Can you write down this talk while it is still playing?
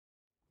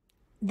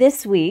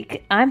This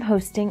week, I'm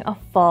hosting a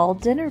fall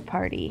dinner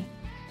party.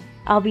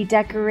 I'll be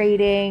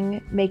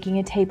decorating, making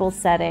a table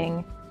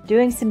setting,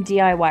 doing some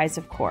DIYs,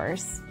 of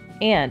course,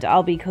 and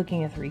I'll be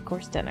cooking a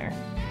 3-course dinner.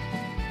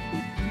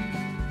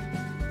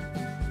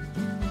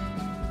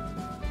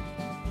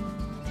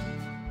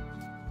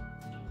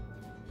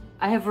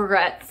 I have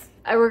regrets.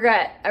 I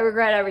regret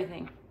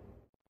everything.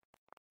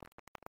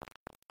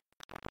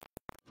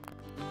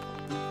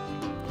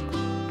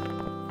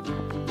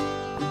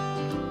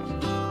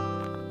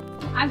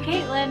 I'm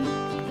Caitlin.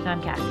 And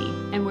I'm Cassie.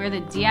 And we're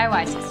the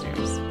DIY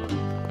sisters.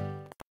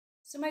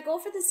 So my goal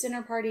for this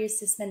dinner party is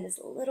to spend as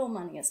little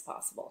money as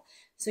possible.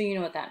 So you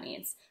know what that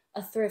means.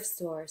 A thrift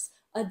stores,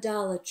 a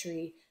Dollar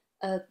Tree,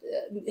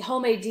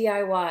 homemade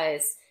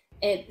DIYs,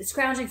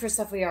 scrounging for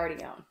stuff we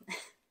already own.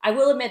 I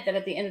will admit that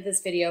at the end of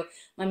this video,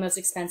 my most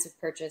expensive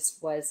purchase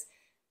was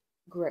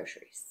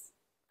groceries.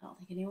 I don't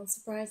think anyone's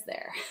surprised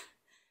there.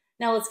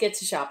 Now let's get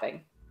to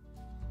shopping.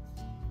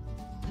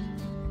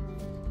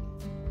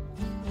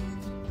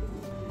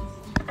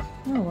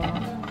 Oh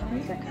wow,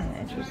 these are kind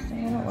of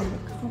interesting. I don't love the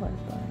color,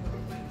 but...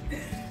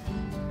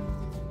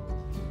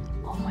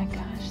 Oh my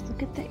gosh,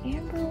 look at the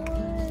amber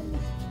one.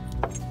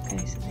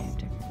 Okay, so they have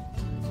different...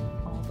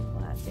 All the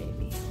plaid,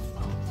 baby.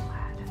 All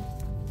plaid.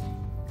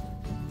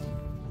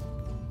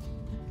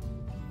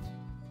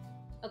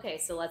 Okay,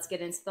 so let's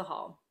get into the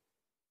haul.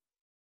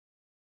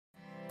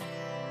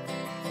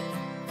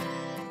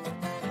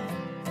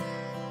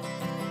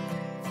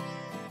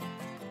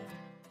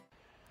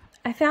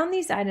 I found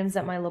these items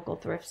at my local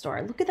thrift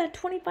store. Look at that,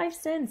 25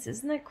 cents.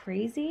 Isn't that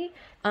crazy?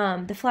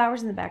 The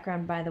flowers in the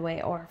background, by the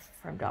way, are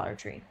from Dollar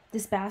Tree.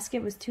 This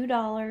basket was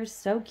 $2.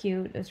 So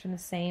cute. It was from the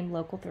same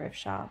local thrift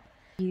shop.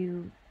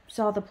 You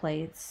saw the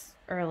plates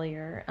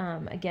earlier.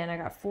 Again, I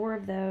got 4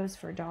 of those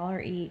for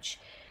 $1 each.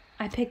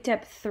 I picked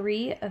up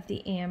 3 of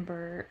the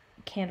amber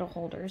candle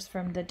holders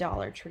from the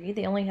Dollar Tree.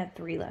 They only had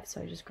 3 left,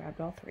 so I just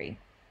grabbed all 3.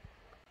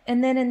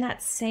 And then in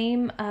that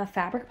same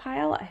fabric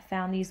pile, I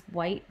found these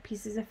white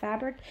pieces of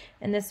fabric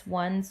and this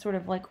one sort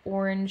of like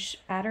orange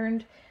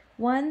patterned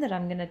one that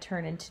I'm going to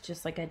turn into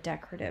just like a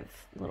decorative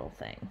little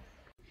thing.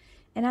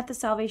 And at the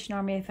Salvation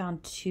Army, I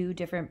found 2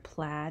 different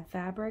plaid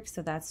fabrics.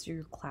 So that's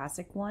your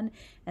classic one.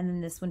 And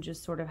then this one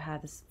just sort of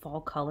had this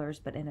fall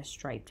colors, but in a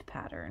striped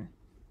pattern.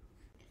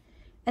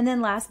 And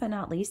then last but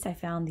not least, I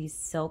found these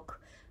silk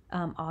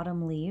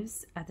autumn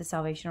leaves at the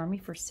Salvation Army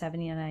for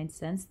 79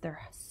 cents. They're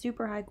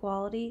super high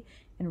quality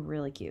and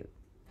really cute.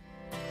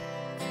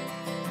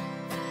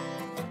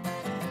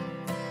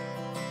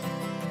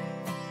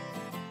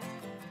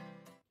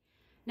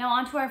 Now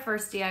on to our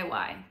first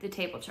DIY, the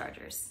table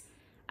chargers.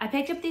 I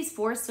picked up these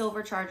 4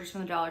 silver chargers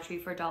from the Dollar Tree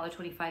for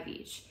 $1.25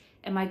 each,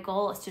 and my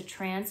goal is to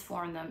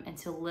transform them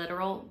into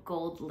literal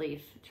gold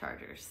leaf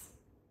chargers.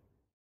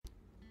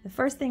 The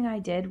first thing I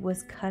did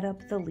was cut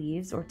up the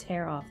leaves or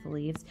tear off the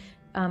leaves.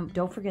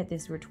 Don't forget,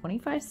 these were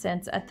 25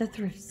 cents at the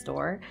thrift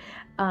store,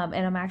 and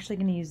I'm actually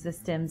going to use the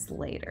stems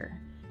later.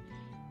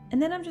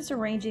 And then I'm just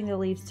arranging the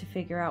leaves to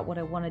figure out what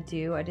I want to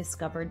do. I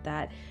discovered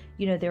that,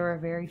 you know, there are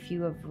very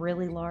few of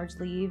really large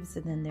leaves,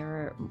 and then there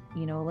are,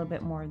 you know, a little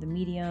bit more of the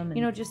medium. And,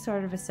 you know, just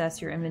sort of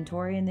assess your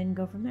inventory and then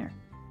go from there.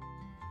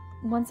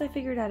 Once I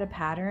figured out a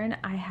pattern,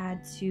 I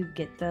had to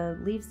get the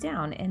leaves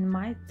down, and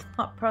my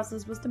thought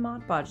process was to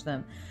Mod Podge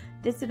them.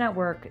 This did not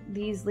work.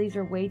 These leaves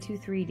are way too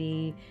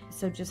 3D,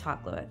 so just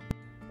hot glue it.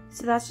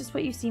 So that's just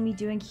what you see me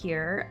doing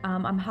here.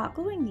 I'm hot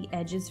gluing the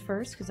edges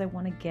first because I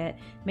want to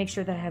make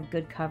sure that I have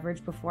good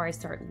coverage before I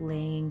start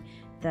laying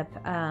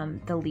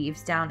the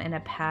leaves down in a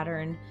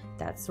pattern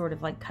that sort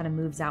of like kind of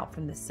moves out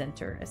from the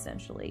center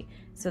essentially.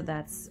 So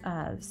that's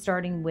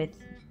starting with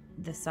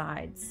the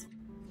sides.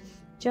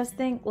 Just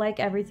think, like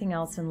everything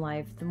else in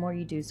life, the more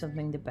you do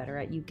something, the better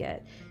at you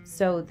get.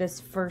 So this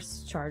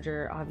first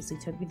charger obviously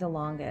took me the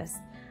longest.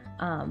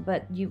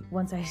 But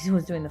once I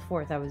was doing the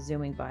 4th, I was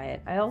zooming by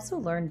it. I also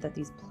learned that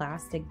these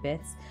plastic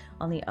bits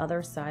on the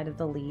other side of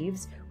the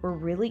leaves were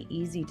really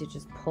easy to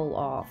just pull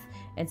off.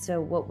 And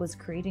so what was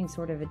creating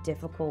sort of a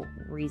difficult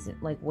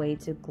way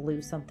to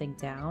glue something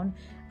down,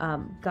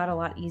 got a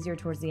lot easier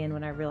towards the end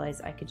when I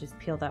realized I could just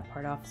peel that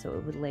part off so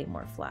it would lay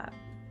more flat.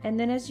 And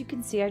then as you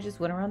can see, I just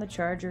went around the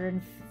charger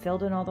and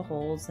filled in all the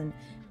holes and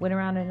went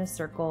around in a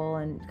circle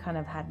and kind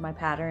of had my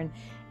pattern.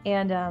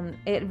 And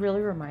it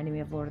really reminded me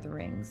of Lord of the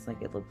Rings.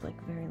 Like, it looked like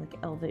very like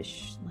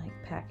elvish like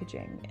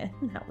packaging,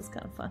 and that was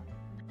kind of fun.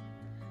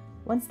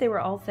 Once they were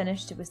all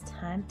finished, it was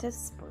time to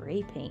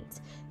spray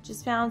paint.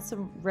 Just found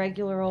some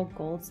regular old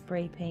gold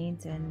spray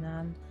paint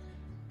and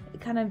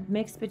it kind of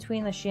mixed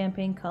between the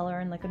champagne color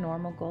and like a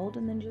normal gold,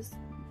 and then just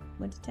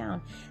went to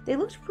town. They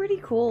looked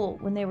pretty cool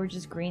when they were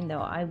just green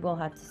though, I will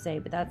have to say,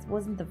 but that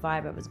wasn't the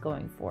vibe I was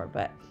going for.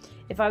 But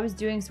if I was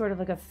doing sort of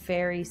like a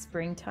fairy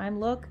springtime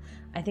look,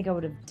 I think I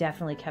would have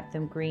definitely kept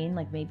them green,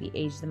 like maybe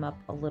aged them up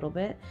a little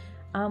bit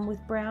with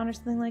brown or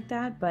something like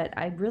that. But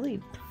I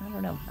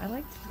don't know, I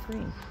liked the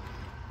green.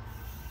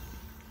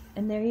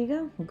 And there you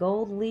go,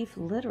 gold leaf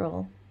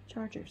literal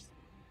chargers.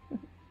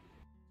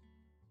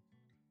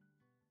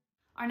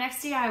 Our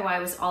next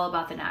DIY was all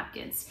about the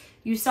napkins.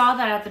 You saw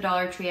that at the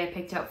Dollar Tree I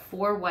picked up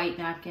 4 white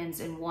napkins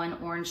and 1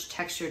 orange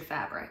textured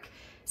fabric.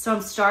 So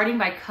I'm starting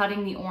by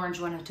cutting the orange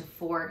one into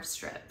 4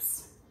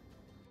 strips.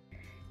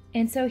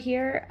 And so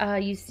here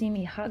you see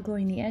me hot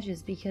gluing the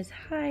edges because,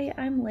 hi,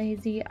 I'm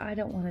lazy. I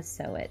don't want to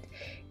sew it.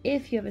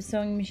 If you have a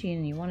sewing machine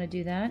and you want to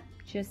do that,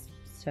 just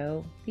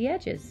sew the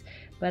edges.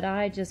 But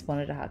I just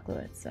wanted to hot glue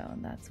it, so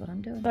that's what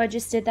I'm doing. So I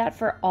just did that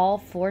for all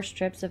 4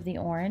 strips of the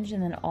orange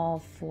and then all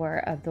 4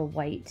 of the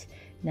white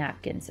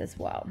napkins as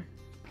well.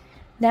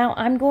 Now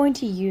I'm going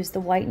to use the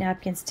white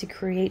napkins to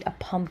create a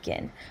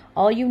pumpkin.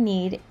 All you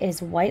need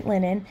is white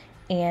linen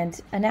and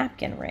a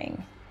napkin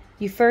ring.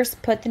 You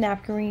first put the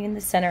napkin ring in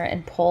the center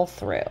and pull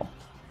through.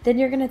 Then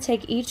you're going to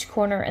take each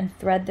corner and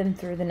thread them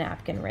through the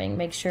napkin ring.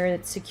 Make sure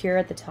it's secure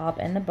at the top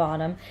and the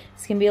bottom.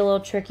 It's going to be a little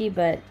tricky,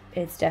 but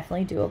it's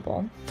definitely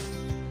doable.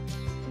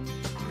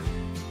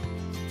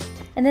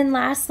 And then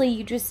lastly,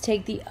 you just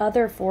take the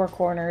other 4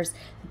 corners,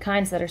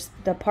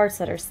 the parts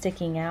that are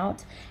sticking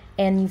out,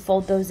 and you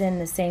fold those in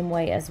the same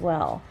way as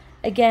well.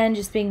 Again,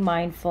 just being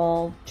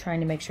mindful, trying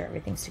to make sure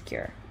everything's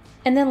secure.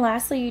 And then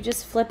lastly, you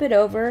just flip it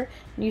over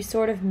and you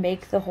sort of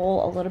make the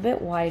hole a little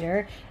bit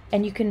wider,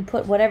 and you can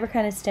put whatever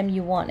kind of stem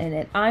you want in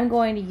it. I'm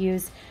going to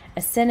use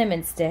a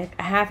cinnamon stick,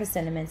 a half a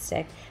cinnamon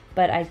stick,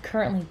 but I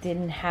currently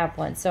didn't have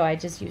one, so I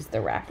just used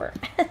the wrapper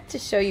to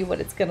show you what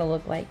it's gonna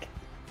look like.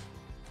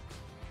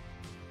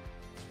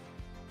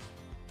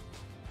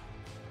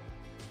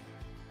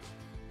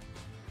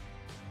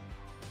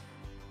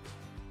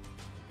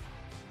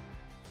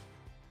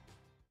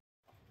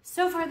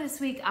 So far this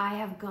week, I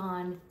have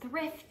gone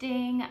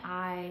thrifting,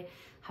 I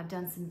have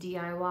done some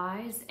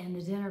DIYs, and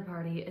the dinner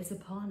party is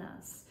upon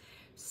us.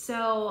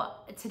 So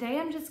today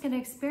I'm just gonna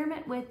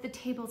experiment with the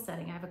table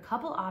setting. I have a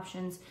couple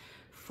options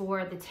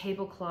for the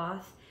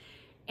tablecloth,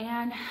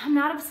 and I'm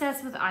not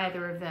obsessed with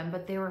either of them,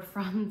 but they were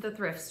from the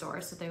thrift store,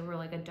 so they were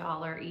like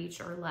 $1 each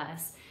or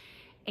less.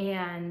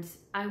 And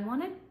I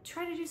wanna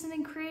try to do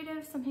something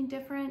creative, something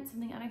different,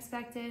 something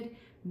unexpected,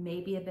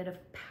 maybe a bit of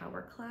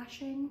power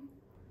clashing.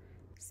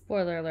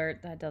 Spoiler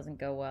alert, that doesn't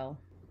go well.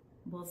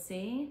 We'll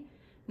see.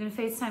 I'm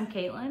gonna FaceTime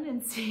Caitlin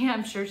and see.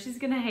 I'm sure she's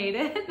gonna hate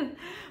it.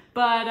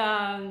 But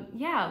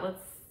yeah,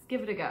 let's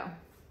give it a go.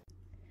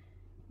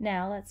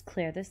 Now let's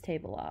clear this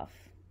table off.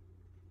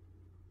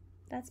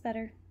 That's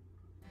better.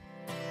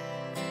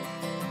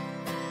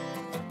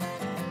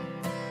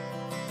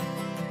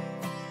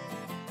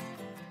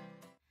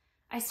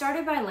 I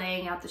started by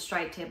laying out the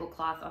striped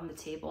tablecloth on the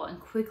table and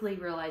quickly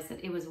realized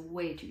that it was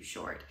way too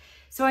short.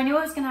 So I knew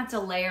I was gonna have to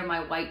layer my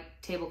white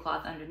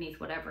tablecloth underneath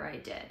whatever I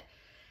did.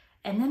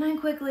 And then I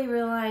quickly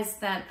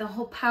realized that the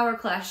whole power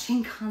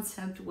clashing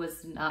concept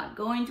was not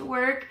going to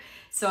work.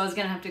 So I was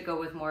gonna have to go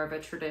with more of a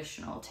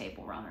traditional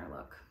table runner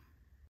look.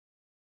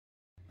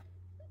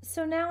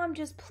 So now I'm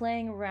just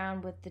playing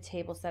around with the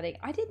table setting.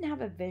 I didn't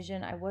have a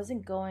vision. I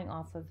wasn't going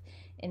off of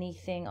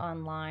anything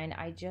online.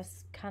 I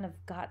just kind of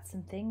got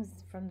some things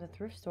from the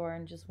thrift store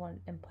and just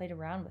went and played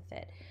around with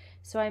it.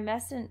 So I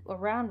messed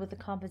around with the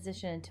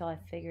composition until I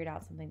figured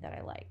out something that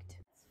I liked.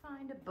 Let's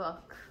find a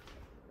book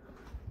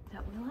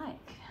that we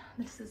like.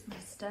 This is my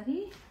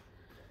study.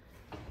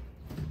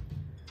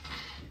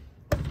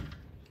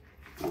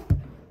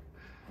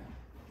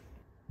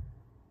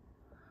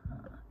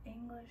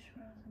 English,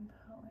 prose, and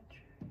poetry.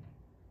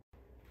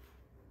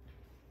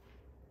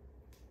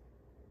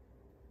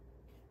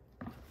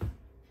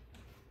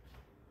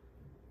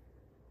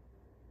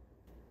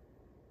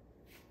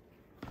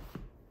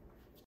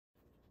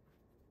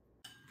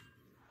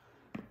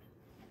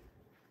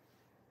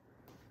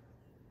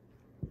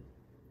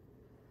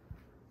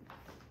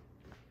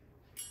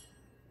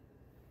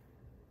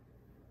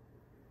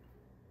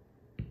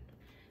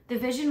 The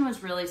vision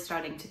was really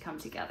starting to come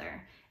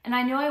together, and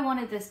I knew I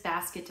wanted this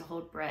basket to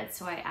hold bread,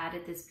 so I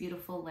added this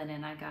beautiful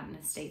linen I got in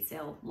an estate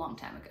sale a long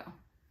time ago.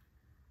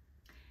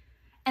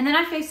 And then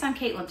I FaceTimed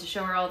Caitlin to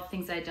show her all the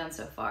things I had done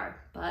so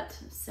far, but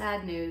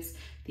sad news,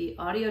 the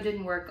audio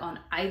didn't work on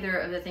either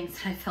of the things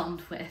that I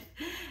filmed with,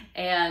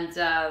 and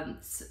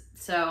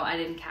so I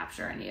didn't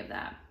capture any of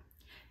that.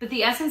 But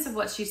the essence of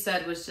what she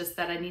said was just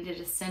that I needed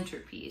a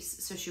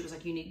centerpiece. So she was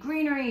like, you need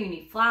greenery, you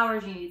need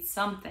flowers, you need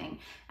something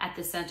at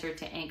the center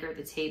to anchor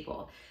the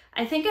table.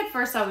 I think at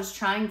first I was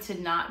trying to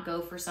not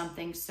go for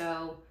something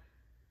so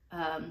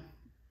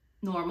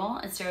normal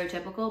and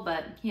stereotypical,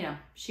 but you know,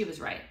 she was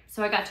right.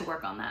 So I got to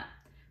work on that.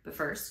 But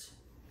first,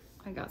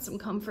 I got some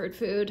comfort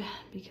food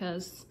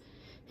because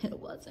it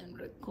wasn't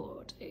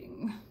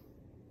recording.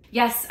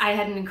 Yes, I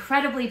had an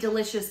incredibly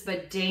delicious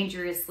but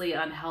dangerously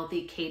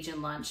unhealthy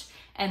Cajun lunch,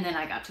 and then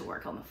I got to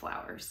work on the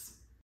flowers.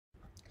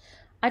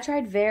 I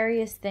tried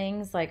various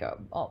things, like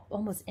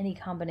almost any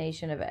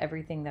combination of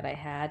everything that I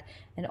had,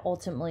 and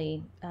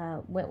ultimately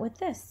went with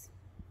this.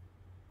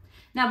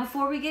 Now,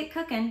 before we get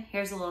cooking,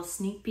 here's a little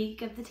sneak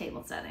peek of the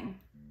table setting.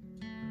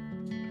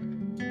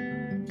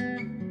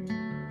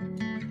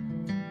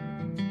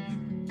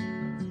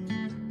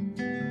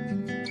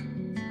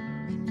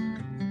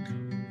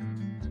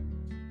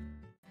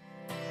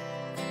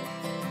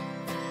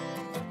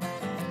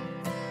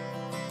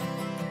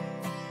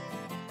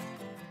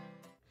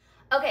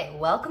 Okay,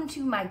 welcome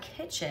to my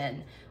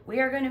kitchen.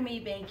 We are going to be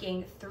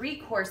making 3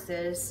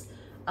 courses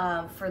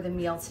for the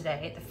meal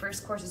today. The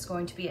first course is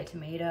going to be a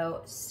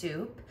tomato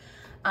soup,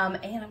 and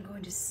I'm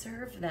going to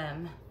serve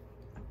them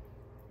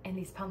in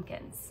these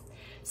pumpkins.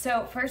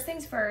 So first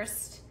things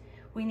first,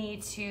 we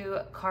need to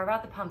carve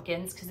out the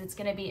pumpkins because it's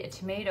going to be a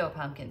tomato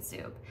pumpkin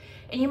soup.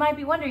 And you might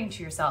be wondering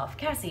to yourself,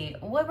 Cassie,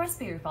 what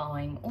recipe are you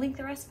following? Link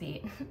the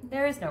recipe.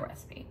 There is no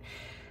recipe.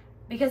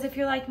 Because if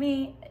you're like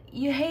me,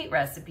 you hate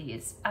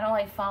recipes. I don't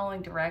like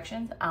following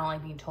directions. I don't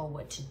like being told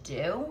what to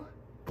do.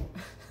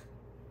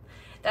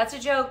 That's a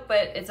joke,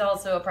 but it's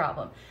also a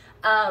problem.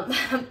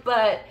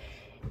 But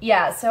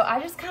yeah, so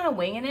I just kind of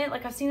winging it.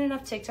 Like I've seen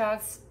enough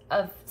TikToks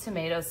of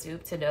tomato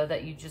soup to know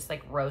that you just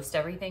like roast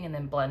everything and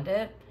then blend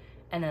it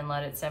and then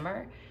let it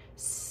simmer.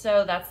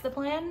 So that's the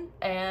plan,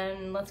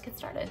 and let's get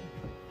started.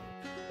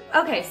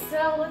 Okay,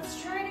 so let's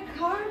try to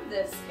carve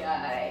this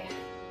guy.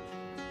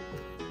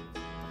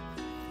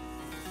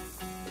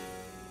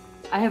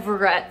 I have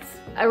regrets.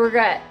 I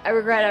regret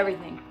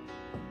everything.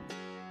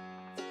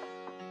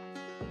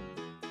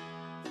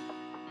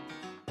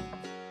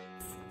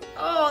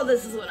 Oh,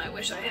 this is when I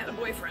wish I had a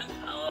boyfriend.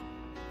 Oh.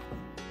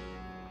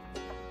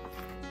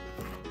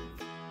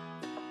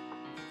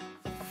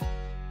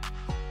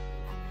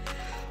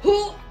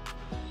 Ooh.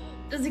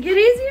 Does it get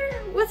easier?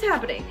 What's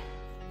happening?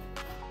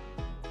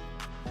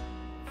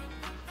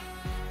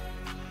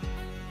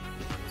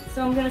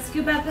 So I'm gonna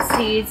scoop out the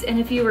seeds, and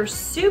if you were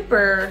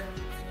super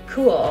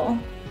cool,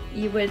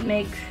 you would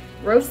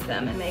roast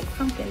them and make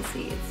pumpkin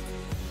seeds.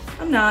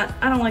 I'm not.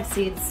 I don't like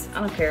seeds. I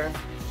don't care.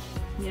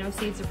 You know,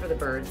 seeds are for the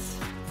birds.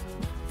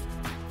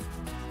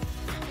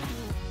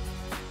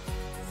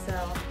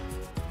 So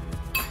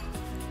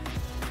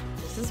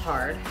this is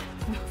hard.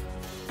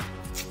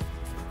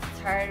 It's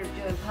hard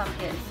doing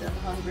pumpkins. I'm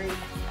hungry.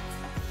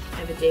 I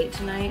have a date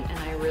tonight and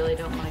I really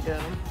don't want to go.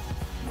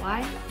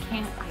 Why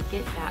can't I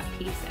get that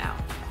piece out?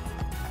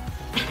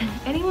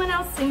 Anyone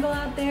else single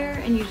out there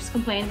and you just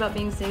complain about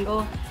being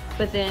single,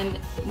 but then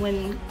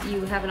when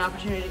you have an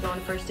opportunity to go on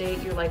a first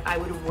date, you're like, I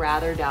would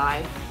rather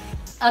die?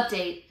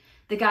 Update,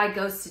 the guy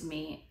ghosted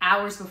me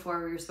hours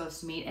before we were supposed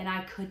to meet, and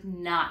I could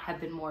not have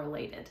been more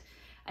elated.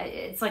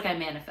 It's like I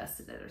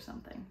manifested it or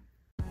something.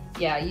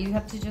 Yeah, you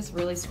have to just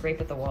really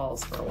scrape at the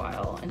walls for a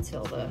while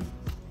until the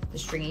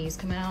stringies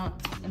come out,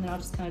 and then I'll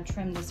just kind of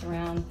trim this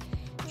around,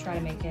 try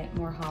to make it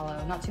more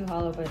hollow. Not too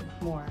hollow, but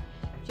more.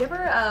 Do you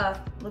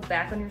ever look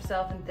back on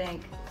yourself and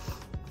think,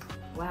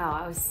 wow,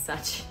 I was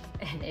such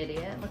an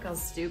idiot. Look how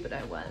stupid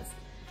I was.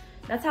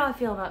 That's how I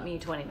feel about me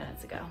 20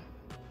 minutes ago.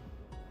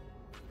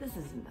 This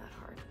isn't that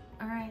hard,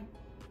 all right?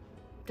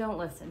 Don't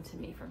listen to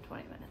me from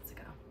 20 minutes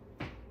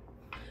ago.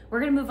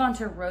 We're gonna move on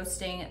to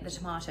roasting the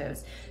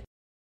tomatoes.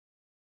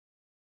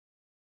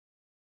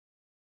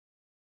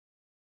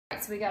 All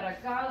right, so we got our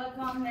garlic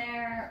on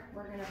there.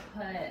 We're gonna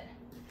put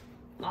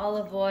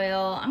olive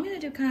oil. I'm gonna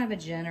do kind of a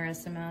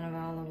generous amount of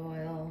olive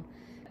oil.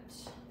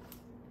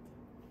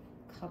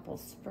 A couple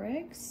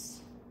sprigs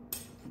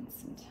and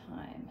some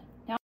thyme.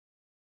 Now,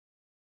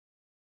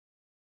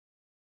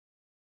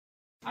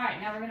 all right,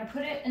 now we're gonna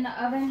put it in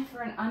the oven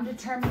for an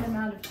undetermined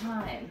amount of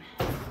time.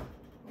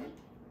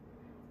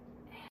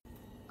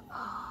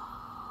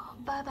 Oh,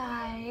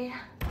 bye-bye.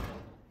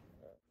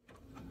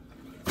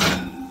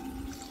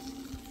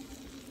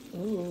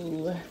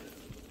 Ooh.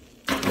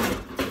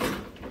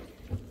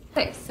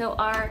 Okay, so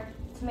our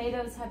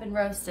tomatoes have been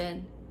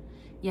roasted.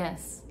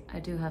 Yes, I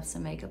do have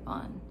some makeup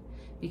on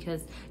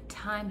because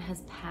time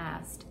has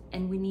passed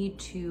and we need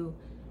to,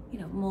 you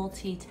know,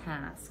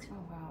 multitask.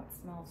 Oh wow, it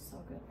smells so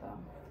good though.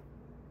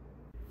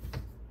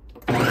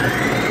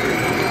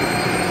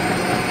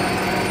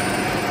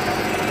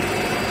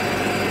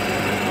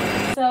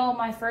 So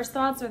my first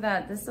thoughts are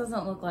that this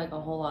doesn't look like a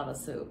whole lot of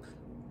soup.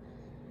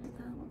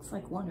 That looks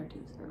like 1 or 2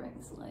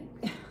 servings,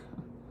 like,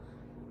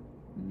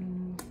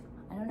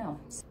 I don't know.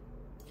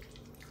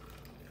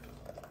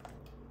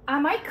 I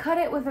might cut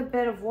it with a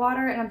bit of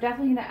water, and I'm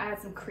definitely gonna add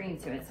some cream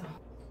to it. So.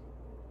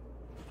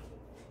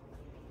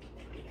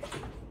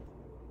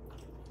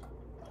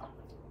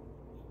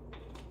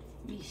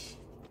 Yeesh.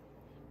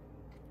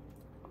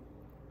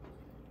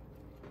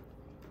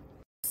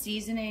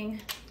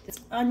 Seasoning, this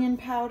onion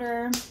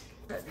powder,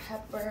 red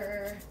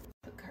pepper,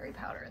 put curry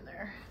powder in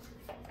there,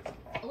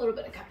 a little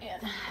bit of cayenne.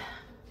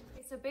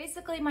 Okay, so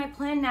basically my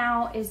plan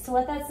now is to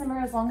let that simmer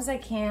as long as I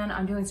can.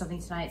 I'm doing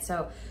something tonight,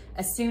 so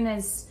as soon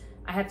as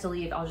I have to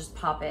leave, I'll just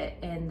pop it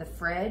in the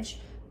fridge.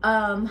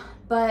 And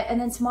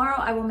then tomorrow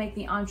I will make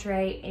the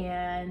entree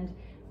and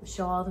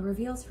show all the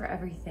reveals for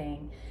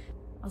everything.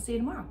 I'll see you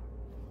tomorrow.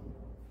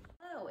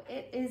 Hello,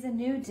 it is a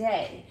new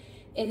day.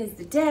 It is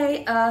the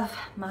day of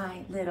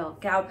my little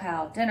gal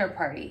pal dinner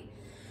party.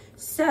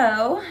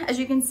 So, as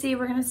you can see,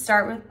 we're gonna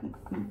start with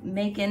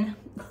making,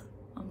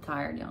 I'm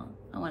tired, y'all.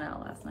 I went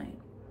out last night.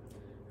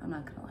 I'm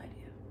not gonna lie to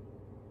you.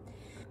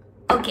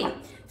 Okay,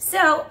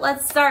 so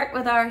let's start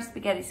with our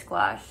spaghetti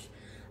squash.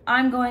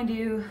 I'm going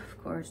to,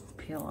 of course,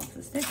 peel off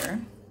the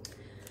sticker.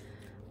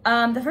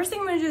 The first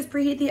thing I'm gonna do is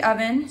preheat the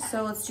oven.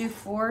 So let's do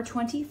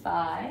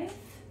 425.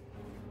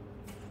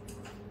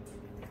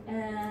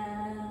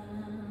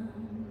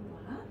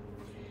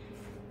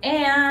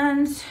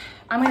 And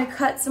I'm gonna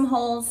cut some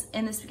holes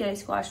in the spaghetti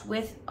squash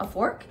with a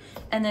fork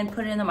and then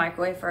put it in the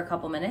microwave for a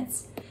couple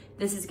minutes.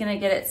 This is gonna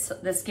get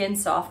the skin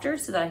softer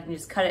so that I can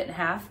just cut it in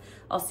half.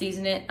 I'll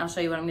season it, I'll show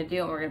you what I'm gonna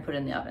do, and we're gonna put it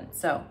in the oven.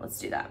 So let's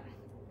do that.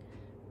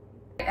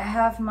 I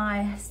have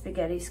my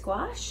spaghetti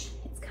squash.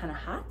 It's kind of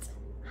hot.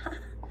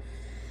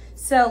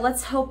 So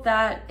let's hope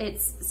that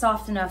it's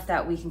soft enough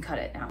that we can cut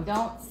it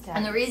now.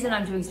 And the reason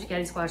I'm doing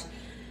spaghetti squash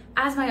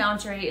as my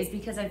entree is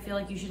because I feel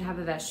like you should have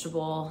a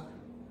vegetable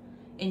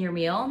in your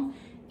meal.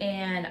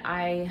 And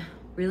I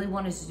really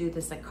wanted to do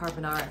this like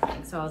carbonara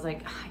thing. So I was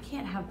like, I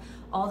can't have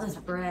all this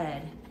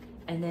bread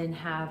and then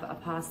have a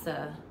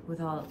pasta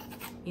with all,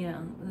 you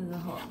know, the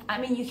whole, I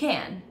mean, you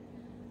can,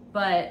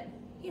 but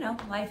you know,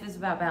 life is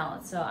about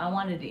balance. So I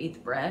wanted to eat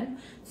the bread.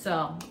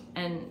 So,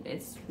 and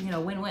it's, you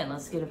know, win-win.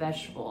 Let's get a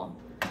vegetable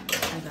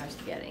as our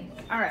spaghetti.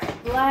 All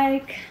right,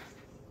 like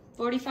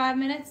 45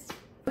 minutes.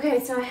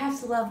 Okay, so I have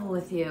to level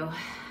with you.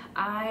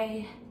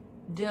 I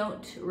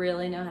don't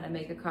really know how to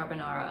make a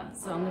carbonara,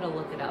 so I'm gonna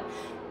look it up.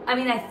 I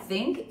mean, I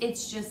think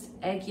it's just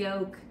egg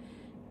yolk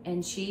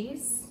and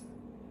cheese,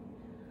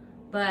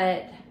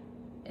 but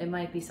it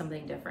might be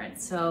something different.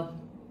 So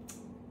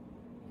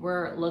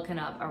we're looking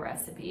up a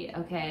recipe,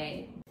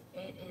 okay?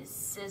 It is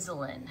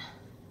sizzling.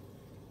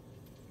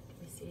 Can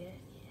we see it?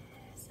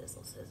 Yeah,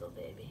 sizzle, sizzle,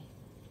 baby.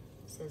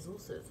 Sizzle,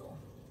 sizzle.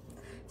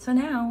 So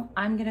now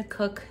I'm gonna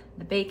cook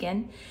the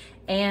bacon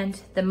and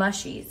the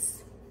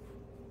mushies.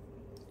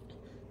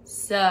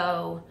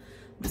 So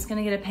I'm just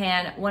gonna get a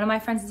pan. One of my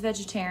friends is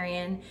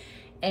vegetarian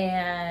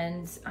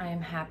and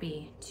I'm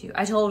happy to.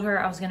 I told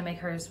her I was gonna make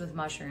hers with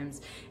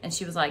mushrooms and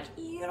she was like,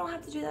 you don't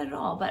have to do that at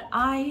all. But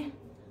I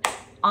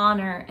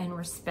honor and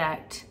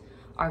respect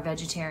our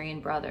vegetarian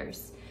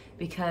brothers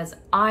because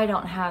I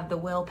don't have the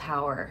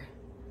willpower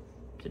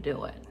to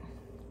do it.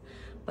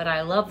 But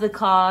I love the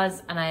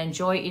cause and I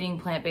enjoy eating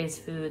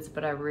plant-based foods,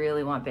 but I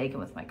really want bacon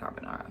with my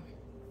carbonara.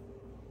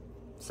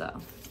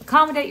 So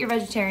accommodate your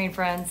vegetarian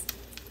friends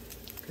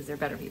because they're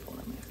better people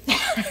than me.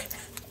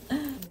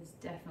 It's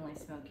definitely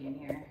smoky in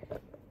here. You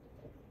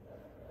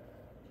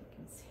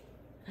can see.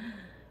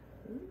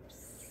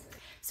 Oops.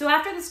 So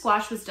after the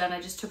squash was done, I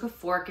just took a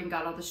fork and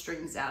got all the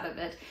strings out of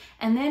it.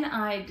 And then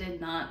I did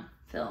not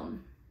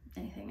film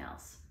anything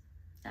else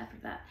after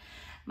that.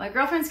 My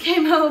girlfriends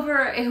came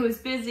over, it was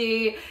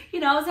busy, you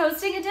know, I was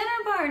hosting a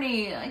dinner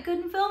party. I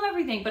couldn't film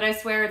everything, but I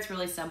swear it's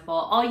really simple.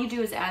 All you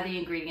do is add the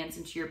ingredients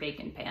into your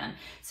bacon pan.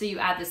 So you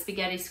add the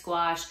spaghetti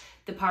squash,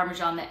 the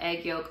Parmesan, the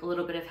egg yolk, a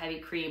little bit of heavy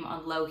cream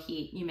on low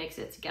heat. You mix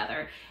it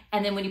together.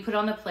 And then when you put it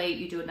on the plate,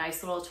 you do a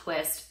nice little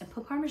twist and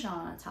put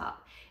Parmesan on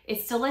top.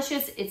 It's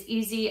delicious, it's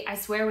easy. I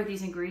swear with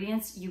these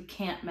ingredients, you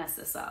can't mess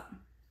this up.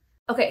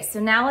 Okay, so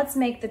now let's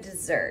make the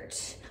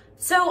dessert.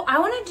 So I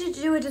wanted to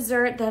do a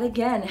dessert that,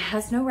 again,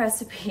 has no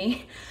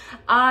recipe.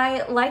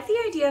 I like the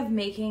idea of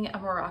making a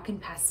Moroccan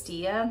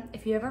pastilla.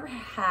 If you've ever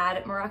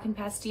had Moroccan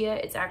pastilla,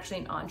 it's actually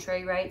an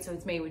entree, right? So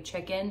it's made with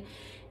chicken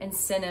and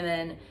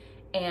cinnamon,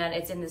 and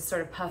it's in this sort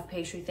of puff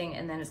pastry thing,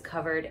 and then it's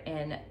covered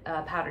in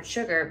powdered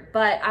sugar.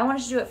 But I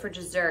wanted to do it for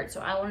dessert,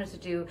 so I wanted to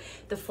do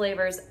the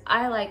flavors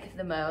I like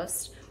the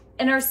most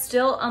and are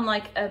still on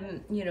like a,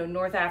 you know,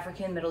 North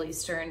African, Middle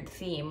Eastern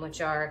theme,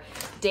 which are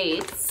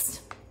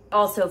dates.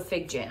 Also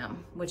fig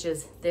jam, which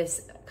is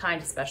this kind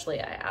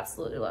especially. I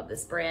absolutely love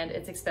this brand.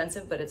 It's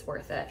expensive, but it's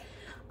worth it.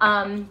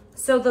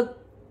 So the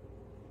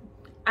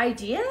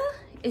idea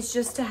is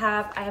just to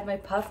have, I have my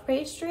puff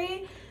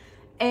pastry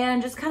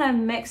and just kind of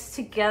mix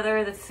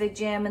together the fig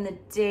jam and the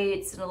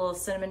dates and a little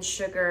cinnamon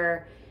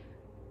sugar,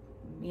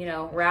 you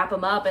know, wrap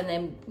them up and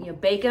then, you know,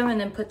 bake them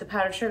and then put the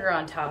powdered sugar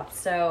on top.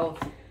 So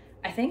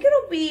I think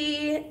it'll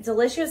be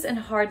delicious and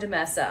hard to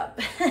mess up.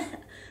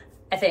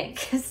 I think.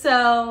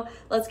 So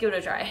let's give it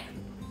a try.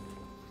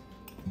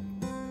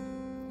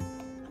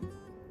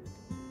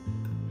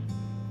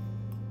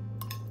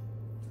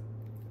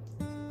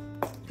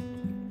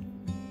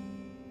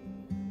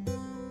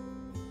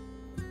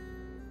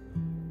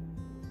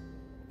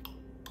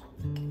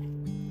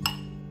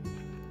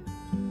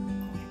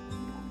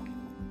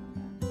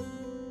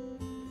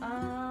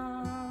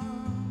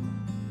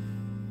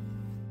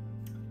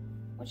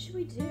 What should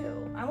we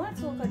do? I want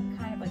it to look like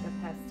kind of like a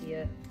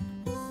pastilla.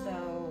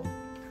 So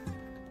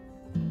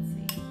let's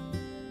see.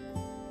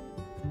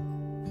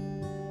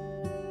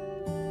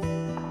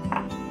 A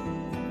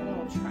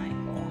little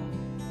triangle.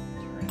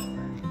 Turn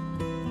over.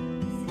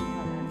 See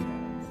how that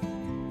goes.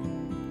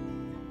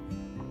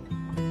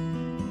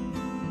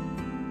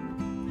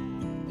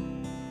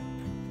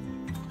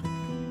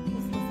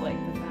 This is like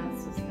the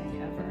fastest thing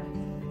ever.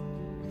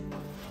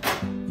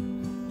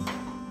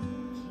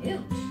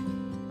 Cute.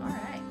 All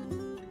right.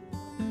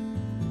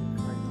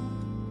 Cardinal.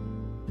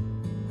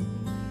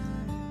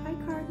 Hi,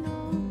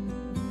 Cardinal.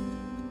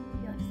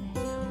 He likes to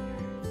hang out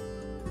here.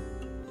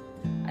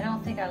 I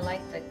don't think I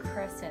like the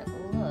crescent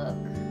look,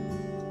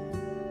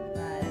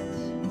 but let's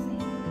see.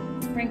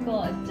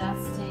 Sprinkle a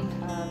dusting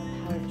of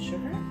powdered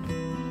sugar.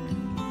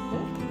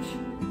 Oops.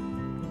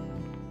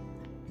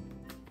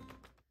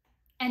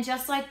 And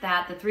just like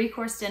that, the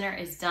 3-course dinner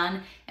is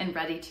done and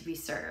ready to be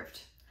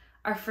served.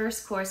 Our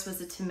first course was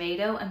a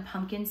tomato and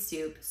pumpkin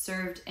soup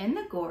served in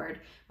the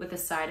gourd with a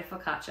side of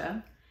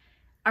focaccia.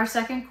 Our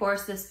second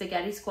course, the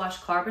spaghetti squash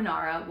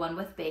carbonara, one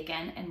with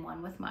bacon and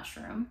one with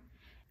mushroom.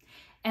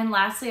 And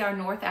lastly, our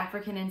North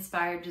African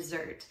inspired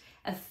dessert,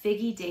 a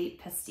figgy date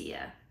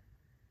pastilla.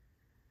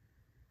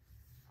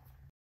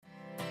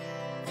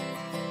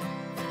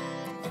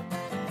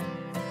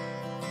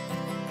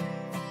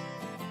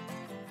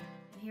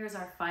 Here's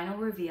our final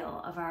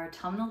reveal of our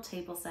autumnal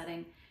table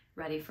setting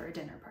ready for a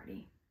dinner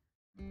party.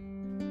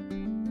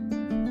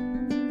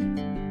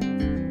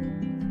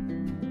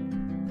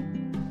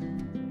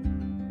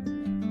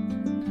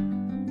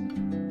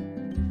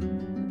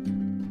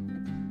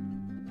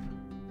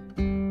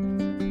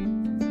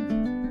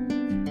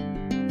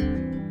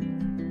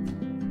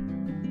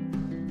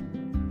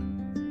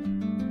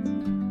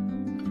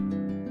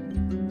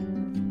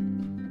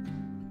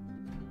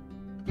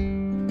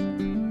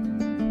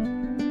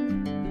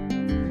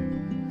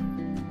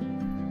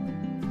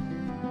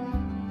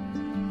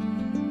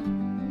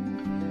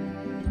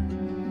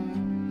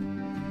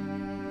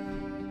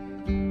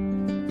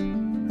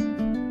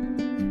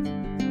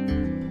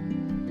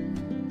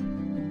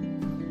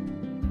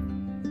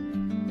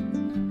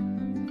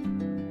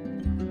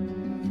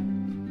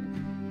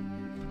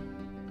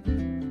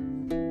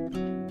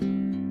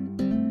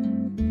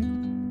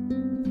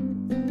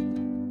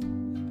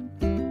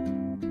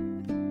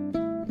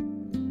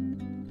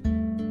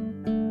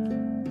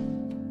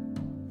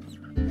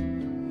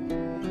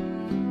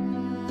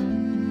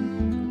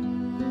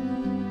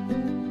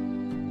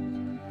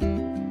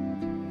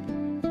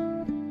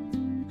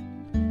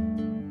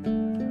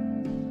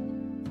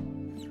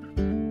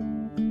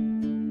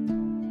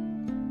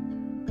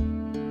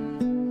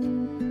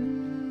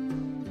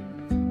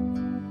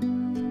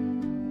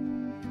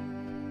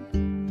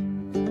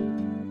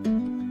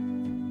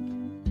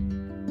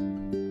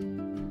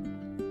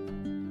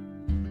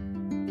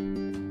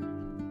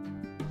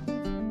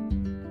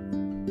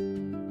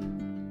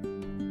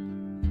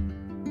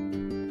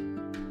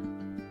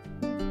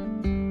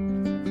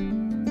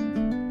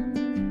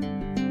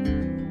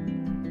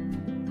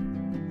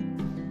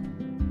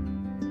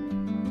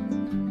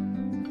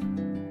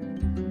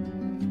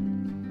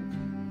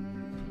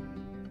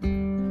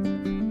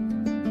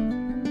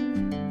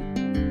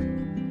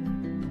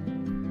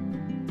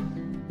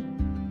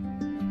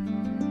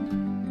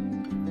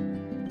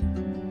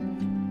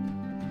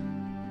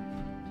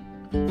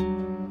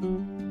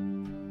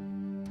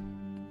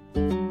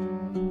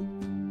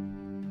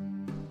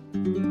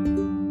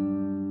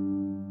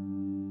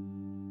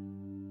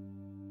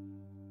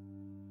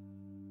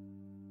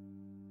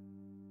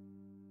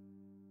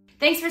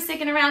 Thanks for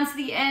sticking around to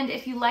the end.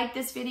 If you like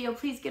this video,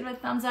 please give it a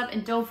thumbs up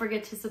and don't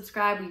forget to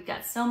subscribe. We've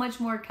got so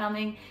much more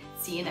coming.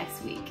 See you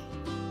next week.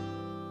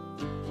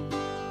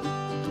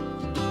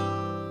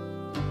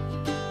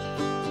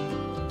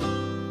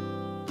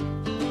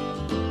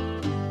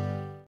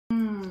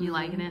 You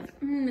liking it?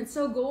 It's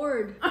so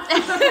gourd.